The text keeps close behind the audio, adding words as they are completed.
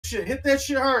shit. Hit that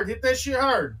shit hard. Hit that shit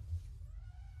hard.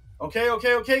 Okay,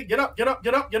 okay, okay. Get up, get up,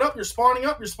 get up, get up. You're spawning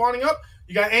up. You're spawning up.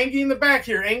 You got Angie in the back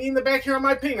here. Angie in the back here on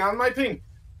my ping. On my ping.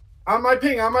 On my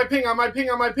ping. On my ping. On my ping.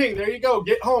 On my ping. There you go.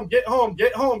 Get home. Get home.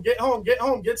 Get home. Get home. Get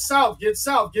home. Get south. Get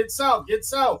south. Get south. Get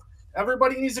south.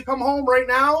 Everybody needs to come home right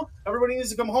now. Everybody needs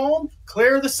to come home.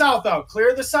 Clear the south out.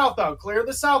 Clear the south out. Clear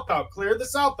the south out. Clear the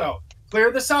south out. Clear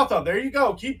the south out. There you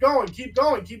go. Keep going. Keep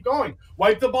going. Keep going.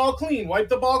 Wipe the ball clean. Wipe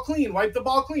the ball clean. Wipe the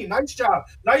ball clean. Nice job.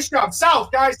 Nice job.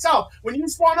 South, guys. South. When you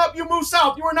spawn up, you move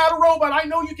south. You are not a robot. I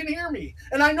know you can hear me.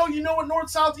 And I know you know what north,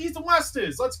 south, east, and west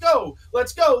is. Let's go.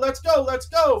 Let's go. Let's go. Let's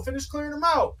go. Finish clearing them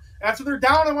out. After they're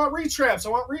down, I want retraps.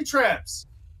 I want retraps.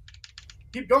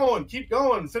 Keep going. Keep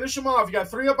going. Finish them off. You got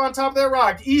 3 up on top of that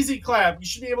rock. Easy clap. You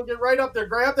should be able to get right up there.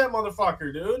 Grab that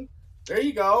motherfucker, dude. There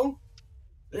you go.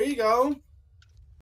 There you go.